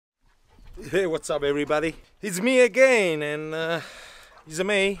Hey, what's up everybody? It's me again, and it's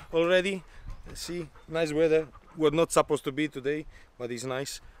May already. See, nice weather. We're not supposed to be today, but it's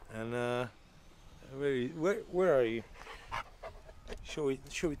nice. And where are you? Show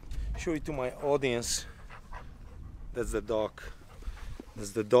it to my audience. That's the dog.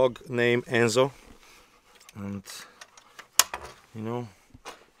 That's the dog named Enzo, and you know,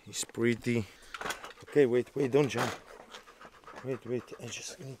 he's pretty. Okay, wait, don't jump. Wait, I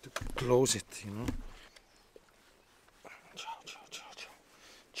just need to close it, you know.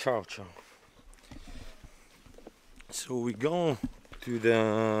 Ciao. So we go to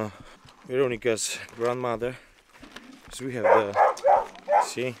the Veronica's grandmother. So we have the,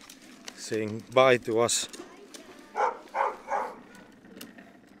 see, saying bye to us.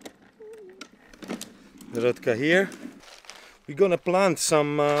 Radka here. We're gonna plant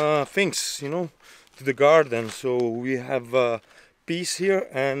some things, you know, to the garden. So we have peas here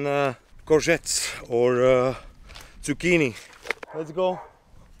and courgettes or zucchini. Let's go.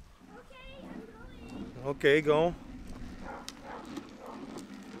 Okay, go.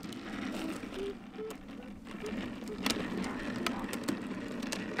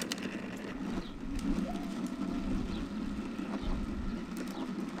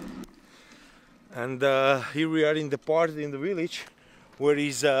 And here we are in the part in the village where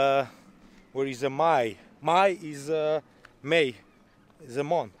is a Mai. Mai is May, is a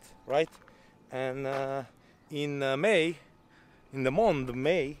month, right? And in May, in the month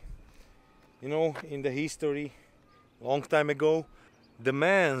May, you know, in the history, long time ago,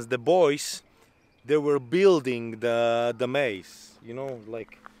 the boys, they were building the maize. You know,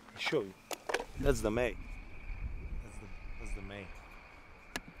 like, I'll show you. That's the May. That's the May.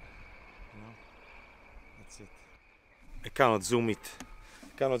 You know, that's it. I cannot zoom it.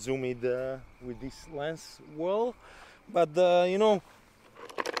 With this lens well, but you know,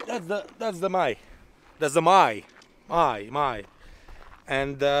 that's the Mai. That's the Mai.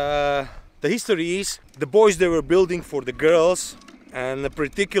 And the history is the boys they were building for the girls, and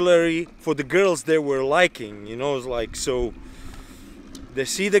particularly for the girls they were liking. You know, it's like, so they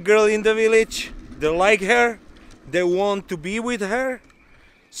see the girl in the village, they like her, they want to be with her,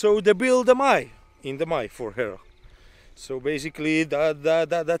 so they build a Mai in the Mai for her. So basically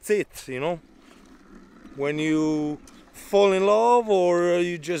that's it, you know. When you fall in love or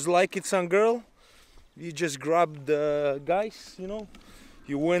you just like it some girl, you just grab the guys, you know.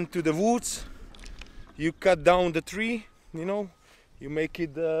 You went to the woods, you cut down the tree, you know, you make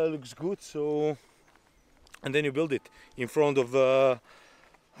it looks good, so, and then you build it in front of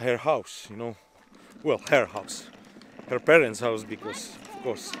her house, you know. Well, her house, her parents' house, because of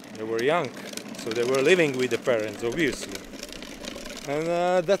course they were young, so they were living with the parents, obviously. And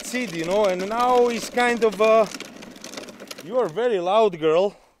that's it, you know. And now it's kind of you are a very loud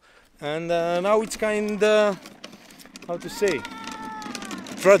girl, and now it's kind of, how to say,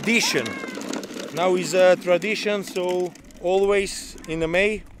 tradition. Now is a tradition, so always in the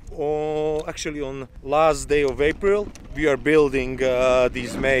May, or actually on last day of April, we are building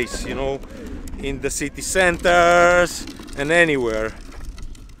these maize, you know, in the city centers and anywhere.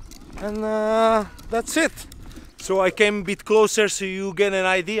 And that's it. So I came a bit closer so you get an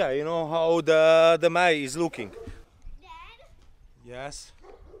idea, you know, how the Mai is looking. Dad? Yes?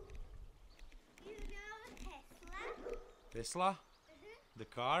 You know Tesla? Tesla? The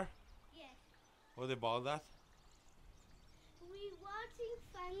car? Yes. What about that? We watching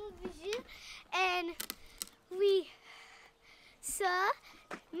Final Vision and we saw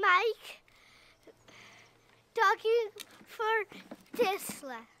Mike talking for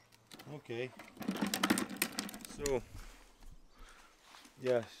Tesla. Okay. So,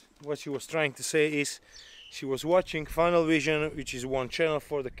 yes, what she was trying to say is she was watching Final Vision, which is one channel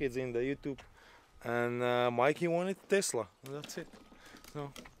for the kids in the YouTube, and Mikey wanted Tesla. That's it.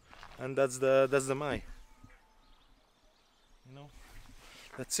 No, and that's the Mai. You know,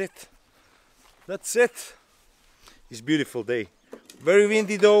 that's it. That's it. It's beautiful day. Very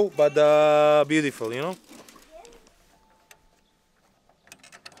windy though, but beautiful. You know.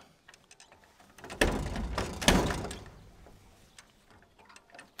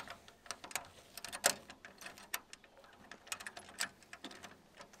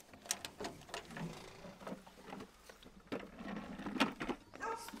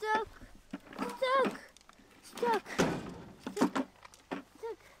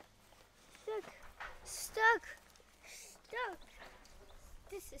 Stuck.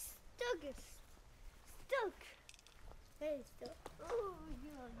 This is stuck. Stuck. Very stuck. Oh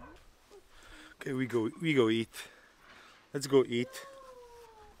God. Okay, we go eat. Let's go eat.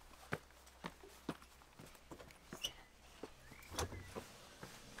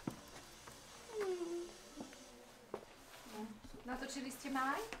 Natočili ste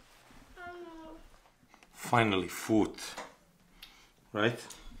maj? Finally, food. Right?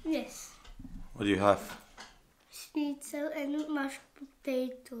 Yes. What do you have? Schnitzel and mashed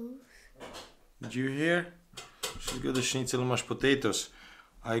potatoes. Did you hear? She's got the schnitzel and mashed potatoes.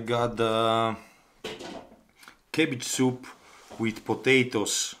 I got the cabbage soup with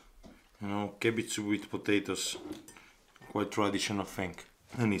potatoes. You know, cabbage soup with potatoes. Quite traditional thing.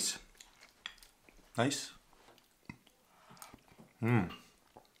 And it's nice.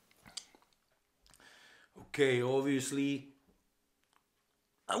 Okay, obviously.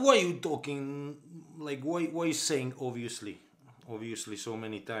 Why are you talking? Like, why are you saying obviously? Obviously, so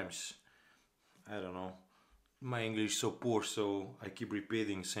many times. I don't know. My English is so poor, so I keep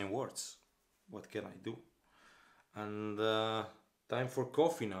repeating same words. What can I do? And time for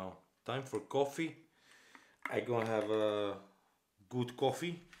coffee now. Time for coffee. I gonna have a good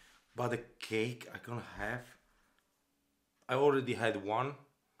coffee, but the cake I gonna have. I already had one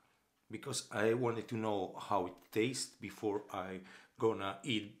because I wanted to know how it tastes before I gonna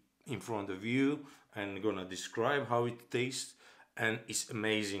eat in front of you and gonna describe how it tastes, and it's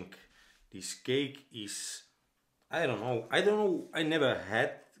amazing. This cake is, I don't know, I never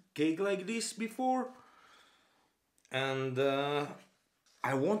had cake like this before, and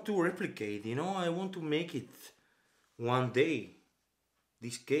I want to replicate, you know, I want to make it one day.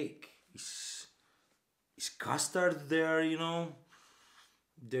 This cake is custard there, you know,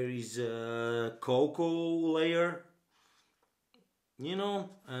 there is a cocoa layer, you know,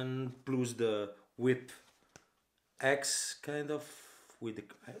 and plus the whipped eggs kind of with the,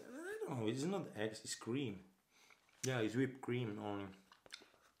 I don't know, it's not eggs, it's cream. Yeah, it's whipped cream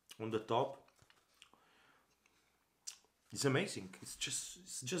on the top. It's amazing. It's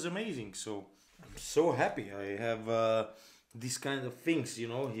just amazing. So I'm so happy I have these kind of things, you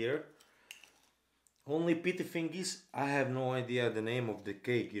know, here. Only pity thing is I have no idea the name of the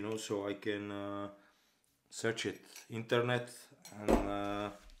cake, you know, so I can search it internet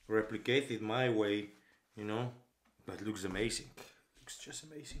and replicate it my way, you know. But it looks amazing. Looks just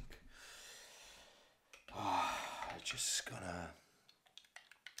amazing. I just gonna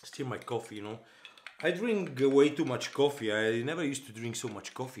steal my coffee, you know. I drink way too much coffee. I never used to drink so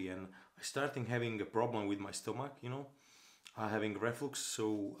much coffee, and I started having a problem with my stomach, you know. Having reflux,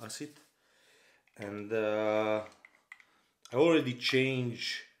 so acid, and I already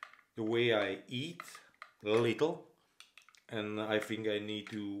changed the way I eat a little, and I think I need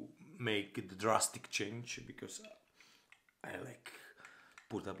to make the drastic change because I like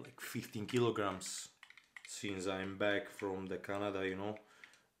put up like 15 kilograms since I'm back from the Canada, you know,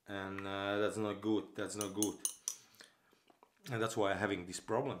 and that's not good. That's not good, and that's why I'm having these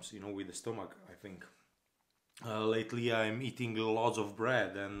problems, you know, with the stomach. I think lately I'm eating lots of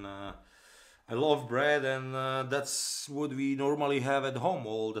bread, and I love bread, and that's what we normally have at home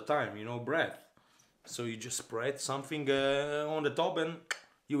all the time, you know, bread. So you just spread something on the top and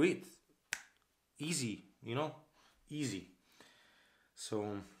you eat. Easy, you know, easy.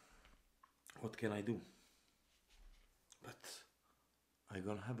 So what can I do? But I'm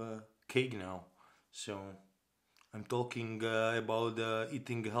gonna have a cake now. So I'm talking about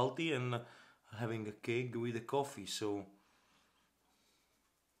eating healthy and having a cake with a coffee. So,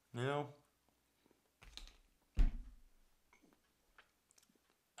 you know,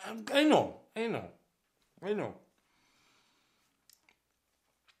 I know.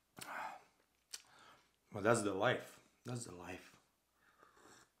 But that's the life. That's the life.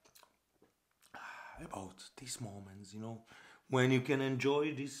 About these moments, you know, when you can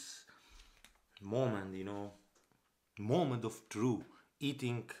enjoy this moment, you know, moment of true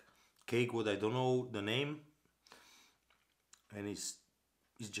eating cake, what I don't know the name, and it's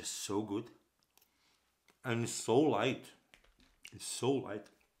just so good, and it's so light. It's so light.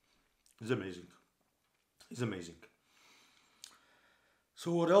 It's amazing. It's amazing.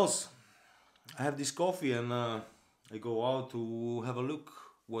 So what else? I have this coffee and I go out to have a look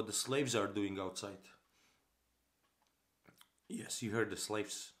what the slaves are doing outside. Yes, you heard the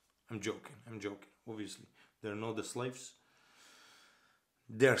slaves. I'm joking. Obviously, they're not the slaves.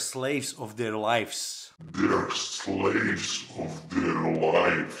 They're slaves of their lives. They're slaves of their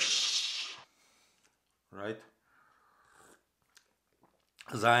lives. Right?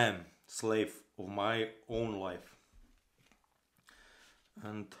 As I am slave of my own life.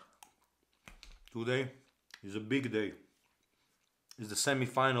 And today is a big day. It's the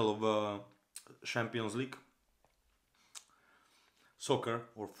semi-final of Champions League. Soccer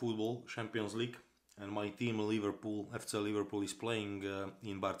or football Champions League. And my team Liverpool, FC Liverpool, is playing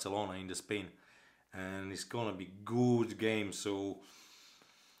in Barcelona in Spain. And it's gonna be good game, so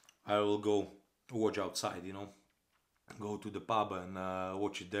I will go watch outside, you know. go to the pub and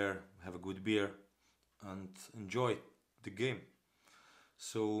watch it there, have a good beer, and enjoy the game.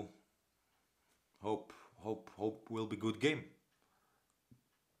 So hope will be good game.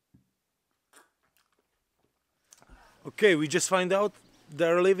 Okay, we just find out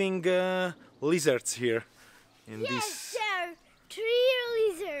there are living lizards here in this. there are 3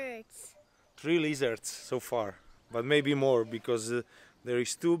 lizards. 3 lizards so far, but maybe more because there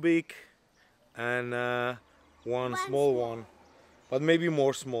is 2 big and one small one, but maybe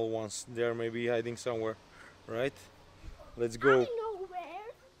more small ones. They are maybe hiding somewhere, right? Let's go. I know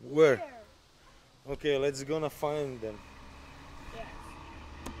where. Where? Here. Okay, let's gonna find them. Yes.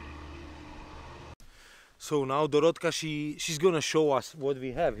 So now Dorotka, she's gonna show us what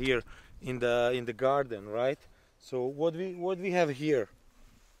we have here in the garden, right? So what we have here?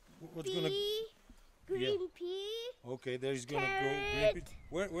 What's gonna? Pea, green pea, Okay, there's gonna go green carrot.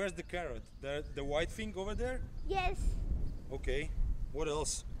 pea. Where's the carrot? The white thing over there? yes. Okay. What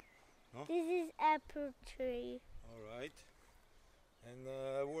else? This is apple tree. All right. And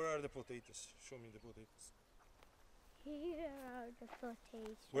where are the potatoes? Show me the potatoes. Here are the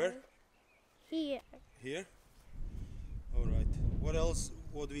potatoes. Where? Here. Here. All right. What else?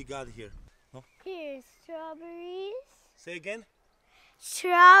 What we got here? Here's strawberries. Say again.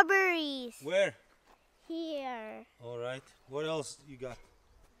 Strawberries. Where? Here. All right. What else you got?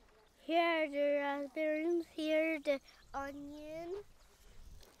 Here are the raspberries. Here the onion.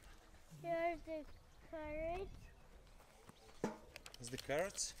 Here the carrot. Is the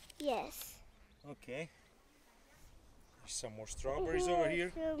carrots? Yes. Okay. There's some more strawberries over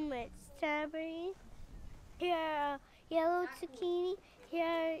here. So much strawberries. Here are yellow zucchini. Here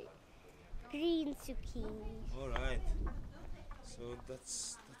are green zucchini. All right. So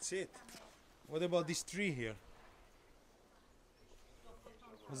that's it. What about this tree here?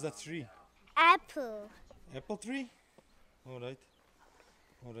 What's that tree? Apple. Apple tree? All right.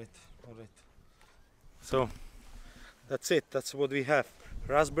 All right. All right. So that's it. That's what we have.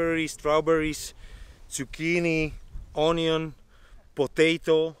 Raspberries, strawberries, zucchini, onion,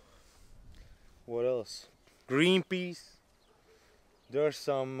 potato. What else? Green peas. There's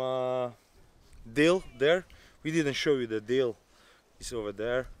some dill there. We didn't show you the dill. It's over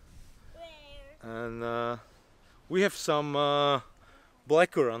there. And we have some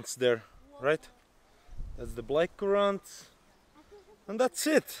blackcurrants there, right? That's the blackcurrant. And that's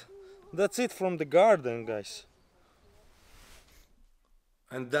it. That's it from the garden, guys.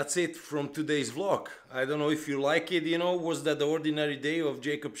 And that's it from today's vlog. I don't know if you like it, was that the ordinary day of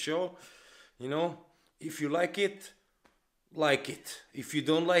Jacob show? If you like it. If you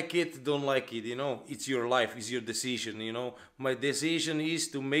don't like it, don't like it, It's your life, it's your decision, My decision is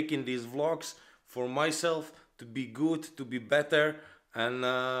to making these vlogs for myself, to be good, to be better, and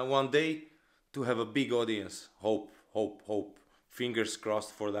one day to have a big audience. Hope. Fingers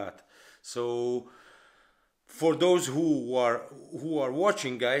crossed for that. So for those who are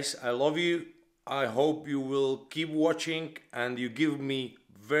watching, guys, I love you. I hope you will keep watching and you give me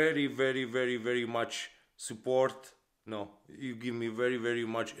very, very, very, very much support. No, you give me very, very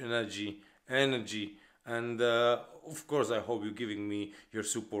much energy, and of course I hope you're giving me your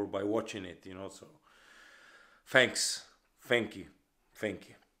support by watching it, so thank you,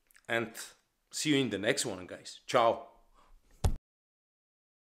 and see you in the next one, guys. Ciao.